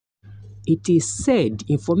It is said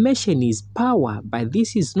information is power, but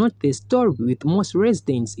this is not the story with most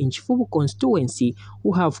residents in Chifubu Constituency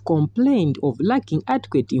who have complained of lacking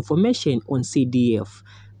adequate information on CDF.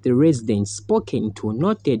 The residents spoken to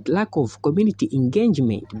noted lack of community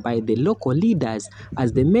engagement by the local leaders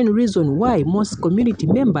as the main reason why most community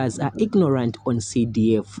members are ignorant on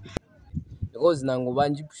CDF. Because nango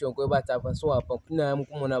banji pushon kwe batapa so hapa kuna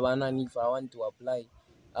mkumona banani if I want to apply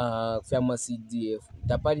for CDF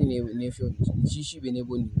tapali nefyo nchishi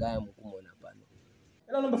benebo ningaya mkumona pano.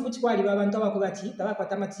 Era nomba fuchi kwali babantu abakubati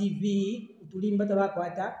tabakwata ama TV utulimba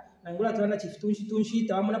tabakwata nangula twana chifitunshi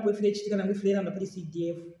tabamuna pwefile chitika nangu filera na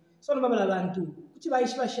CDF. So nomba abantu kuchi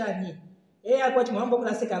baishi bashani akwati mwambo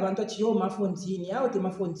kula seka abantu Choma fontini au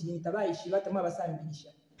tema fontini tabaishi batamwa basambisha.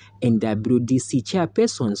 NWDC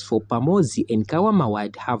chairpersons for Pamozi and Kawama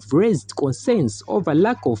Ward have raised concerns over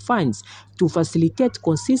lack of funds to facilitate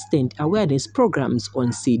consistent awareness programs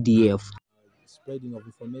on CDF. Spreading of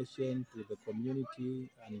information to the community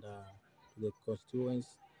and the constituents,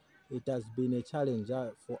 it has been a challenge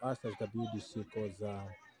for us as WDC because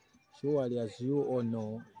surely, as you all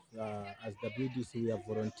know, as WDC we are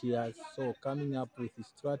volunteers, so coming up with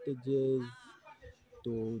strategies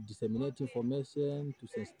to disseminate information, to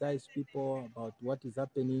sensitize people about what is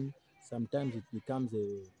happening, sometimes it becomes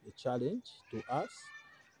a challenge to us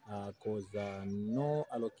because no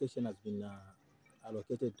allocation has been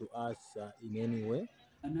allocated to us in any way.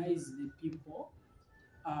 Organize the people,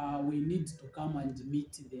 we need to come and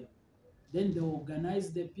meet them. Then they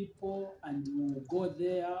organize the people and we go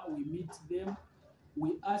there, we meet them,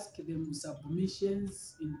 we ask them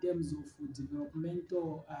submissions in terms of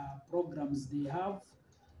developmental programs they have.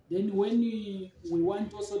 Then when we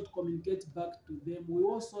want also to communicate back to them, we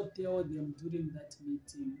also tell them during that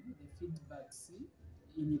meeting the feedbacks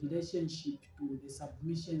in relationship to the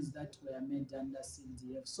submissions that were made under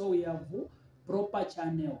CDF. So we have proper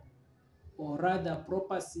channel, or rather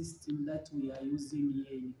proper system that we are using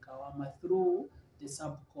here in Kawama. Through the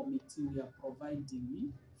subcommittee, we are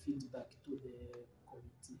providing feedback to the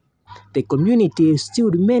committee. The community still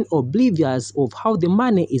remain oblivious of how the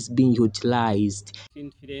money is being utilized.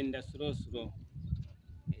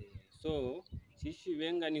 So, sisi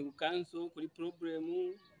wenga ni kukanso kuli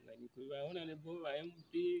problemu, ngani kuliwaona nebo wa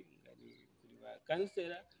MP, ngani kuliwa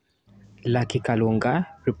kansela. Lucky Kalunga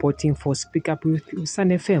reporting for Speak Up with Sun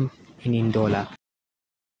FM in Ndola.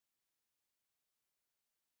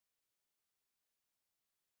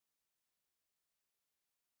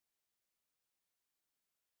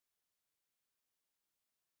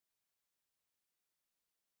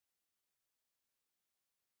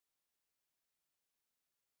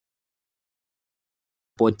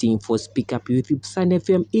 Reporting for Speak Up with Sun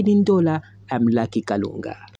FM in Ndola, I'm Lucky Kalunga.